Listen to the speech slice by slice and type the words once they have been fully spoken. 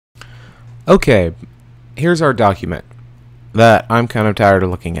Okay, here's our document that I'm kind of tired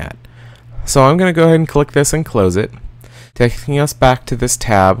of looking at. So I'm going to go ahead and click this and close it, taking us back to this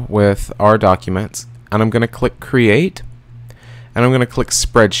tab with our documents, and I'm going to click Create, and I'm going to click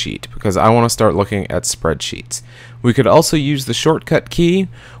Spreadsheet because I want to start looking at spreadsheets. We could also use the shortcut key,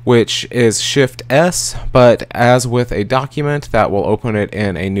 which is Shift S, but as with a document, that will open it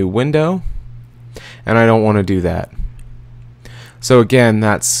in a new window, and I don't want to do that. So again,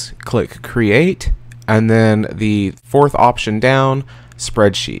 that's click Create, and then the fourth option down,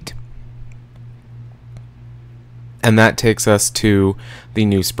 Spreadsheet. And that takes us to the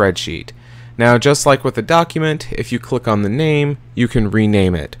new spreadsheet. Now, just like with the document, if you click on the name, you can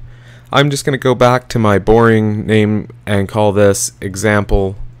rename it. I'm just going to go back to my boring name and call this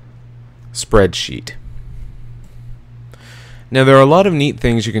Example Spreadsheet. Now, there are a lot of neat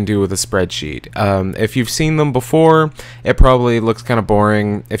things you can do with a spreadsheet. If you've seen them before, it probably looks kind of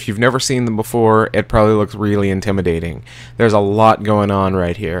boring. If you've never seen them before, it probably looks really intimidating. There's a lot going on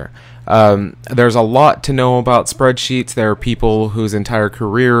right here. There's a lot to know about spreadsheets. There are people whose entire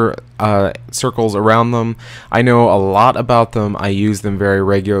career circles around them. I know a lot about them. I use them very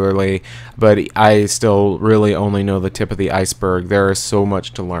regularly, but I still really only know the tip of the iceberg. There is so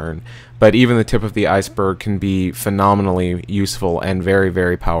much to learn. But even the tip of the iceberg can be phenomenally useful and very,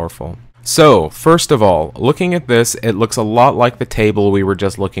 very powerful. So, first of all, looking at this, it looks a lot like the table we were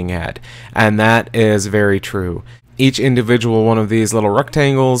just looking at, and that is very true. Each individual one of these little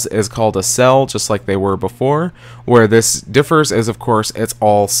rectangles is called a cell, just like they were before. Where this differs is, of course, it's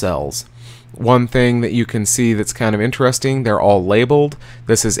all cells. One thing that you can see that's kind of interesting, they're all labeled.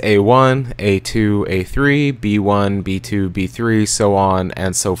 This is A1, A2, A3, B1, B2, B3, so on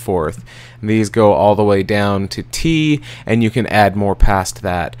and so forth. And these go all the way down to T, and you can add more past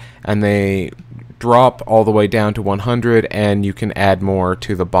that. And they drop all the way down to 100, and you can add more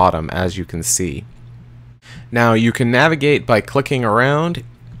to the bottom, as you can see. Now, you can navigate by clicking around.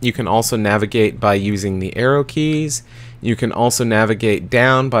 You can also navigate by using the arrow keys. You can also navigate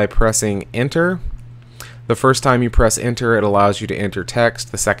down by pressing Enter. The first time you press Enter, it allows you to enter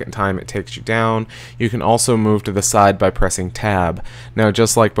text. The second time, it takes you down. You can also move to the side by pressing Tab. Now,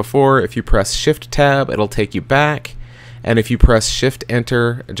 just like before, if you press Shift Tab, it'll take you back. And if you press Shift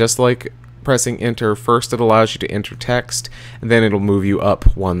Enter, just like pressing Enter, first it allows you to enter text, and then it'll move you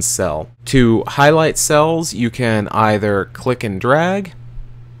up one cell. To highlight cells, you can either click and drag,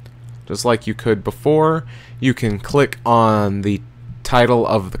 just like you could before. You can click on the title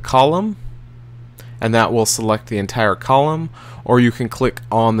of the column, and that will select the entire column, or you can click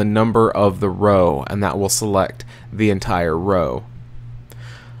on the number of the row, and that will select the entire row.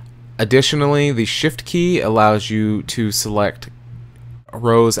 Additionally, the Shift key allows you to select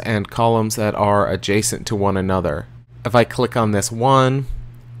rows and columns that are adjacent to one another. If I click on this one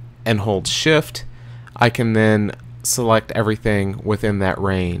and hold Shift, I can then select everything within that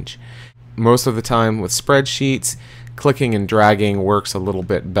range. Most of the time with spreadsheets, clicking and dragging works a little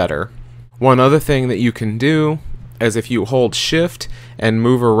bit better. One other thing that you can do is if you hold Shift and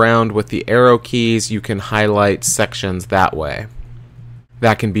move around with the arrow keys, you can highlight sections that way.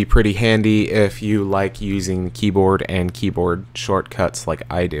 That can be pretty handy if you like using keyboard and keyboard shortcuts like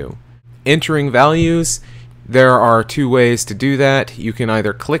I do. Entering values, there are two ways to do that. You can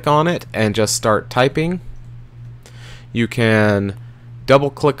either click on it and just start typing. You can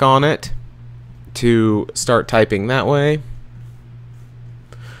double click on it to start typing that way.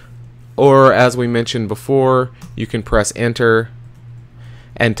 Or, as we mentioned before, you can press Enter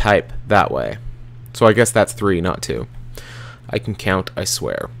and type that way. So I guess that's 3, not 2. I can count, I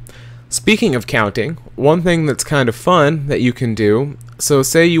swear. Speaking of counting, one thing that's kind of fun that you can do, so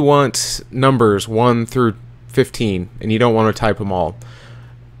say you want numbers 1 through 15 and you don't want to type them all.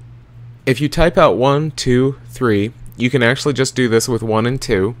 If you type out 1, 2, 3, you can actually just do this with 1 and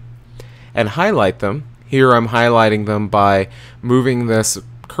 2 and highlight them. Here I'm highlighting them by moving this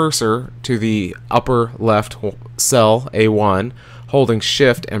cursor to the upper left cell, A1, holding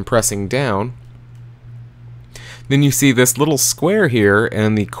Shift and pressing down. Then you see this little square here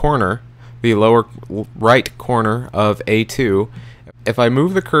in the corner, the lower right corner of A2. If I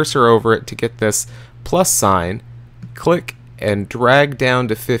move the cursor over it to get this plus sign, click and drag down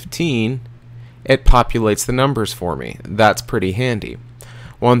to 15, it populates the numbers for me. That's pretty handy.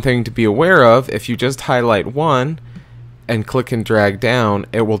 One thing to be aware of, if you just highlight 1 and click and drag down,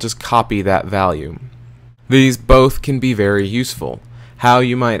 it will just copy that value. These both can be very useful. How,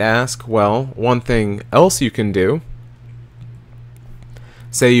 you might ask? Well, one thing else you can do,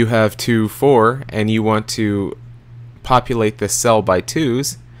 say you have 2, 4, and you want to populate this cell by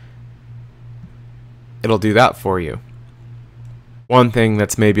 2s, it'll do that for you. One thing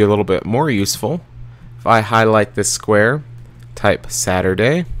that's maybe a little bit more useful, if I highlight this square, type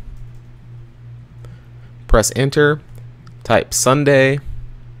Saturday, press enter, type Sunday,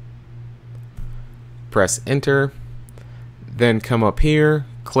 press enter, then come up here,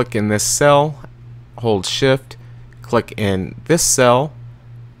 click in this cell, hold shift, click in this cell,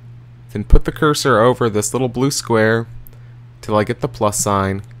 then put the cursor over this little blue square till I get the plus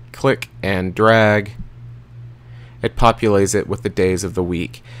sign, click and drag. It populates it with the days of the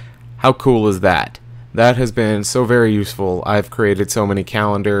week. How cool is that? That has been so very useful. I've created so many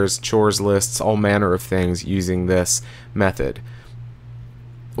calendars, chores lists, all manner of things using this method.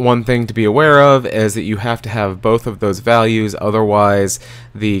 One thing to be aware of is that you have to have both of those values, otherwise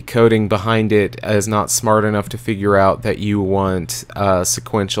the coding behind it is not smart enough to figure out that you want a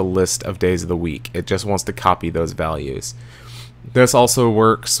sequential list of days of the week. It just wants to copy those values. This also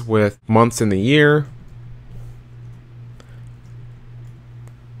works with months in the year.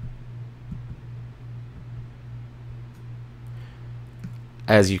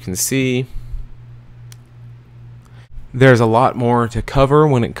 As you can see, there's a lot more to cover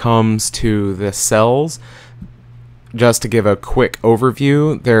when it comes to the cells. Just to give a quick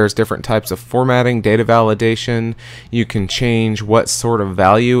overview, there's different types of formatting, data validation. You can change what sort of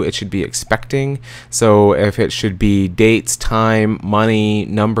value it should be expecting. So if it should be dates, time, money,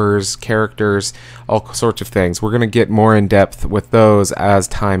 numbers, characters, all sorts of things. We're going to get more in depth with those as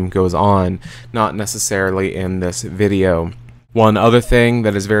time goes on, not necessarily in this video. One other thing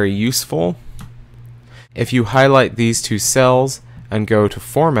that is very useful, if you highlight these two cells and go to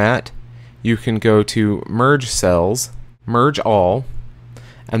Format, you can go to Merge Cells, Merge All,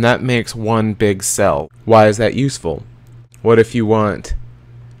 and that makes one big cell. Why is that useful? What if you want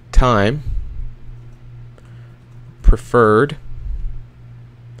time, preferred,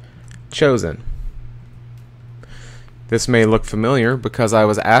 chosen? This may look familiar because I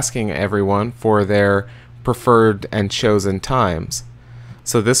was asking everyone for their preferred and chosen times.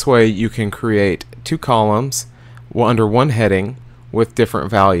 So this way you can create two columns under one heading with different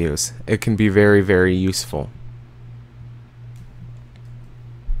values. It can be very, very useful.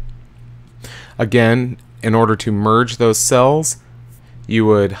 Again, in order to merge those cells, you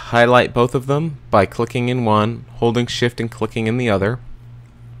would highlight both of them by clicking in one, holding shift and clicking in the other.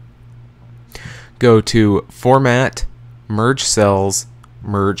 Go to Format, Merge Cells,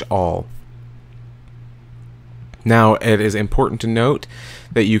 Merge All. Now, it is important to note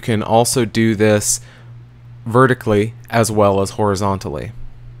that you can also do this vertically as well as horizontally.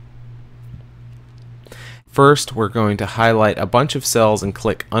 First, we're going to highlight a bunch of cells and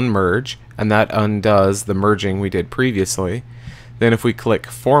click Unmerge, and that undoes the merging we did previously. Then if we click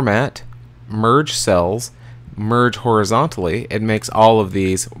Format, Merge Cells, Merge Horizontally, it makes all of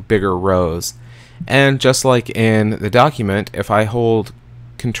these bigger rows. And just like in the document, if I hold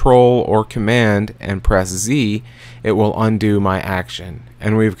Control or Command and press Z, it will undo my action.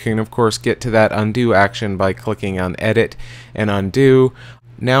 And we can of course get to that undo action by clicking on Edit and Undo.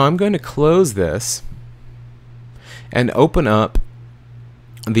 Now I'm going to close this and open up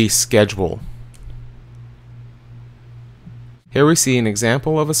the schedule. Here we see an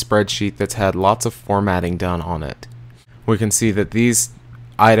example of a spreadsheet that's had lots of formatting done on it. We can see that these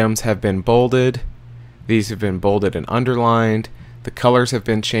items have been bolded, these have been bolded and underlined. The colors have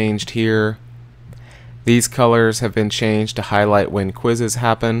been changed here. These colors have been changed to highlight when quizzes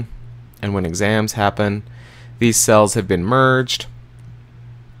happen and when exams happen. These cells have been merged.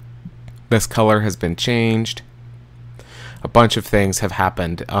 This color has been changed. A bunch of things have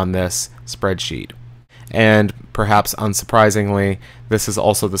happened on this spreadsheet. And perhaps unsurprisingly, this is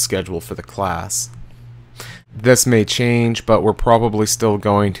also the schedule for the class. This may change, but we're probably still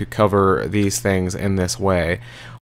going to cover these things in this way.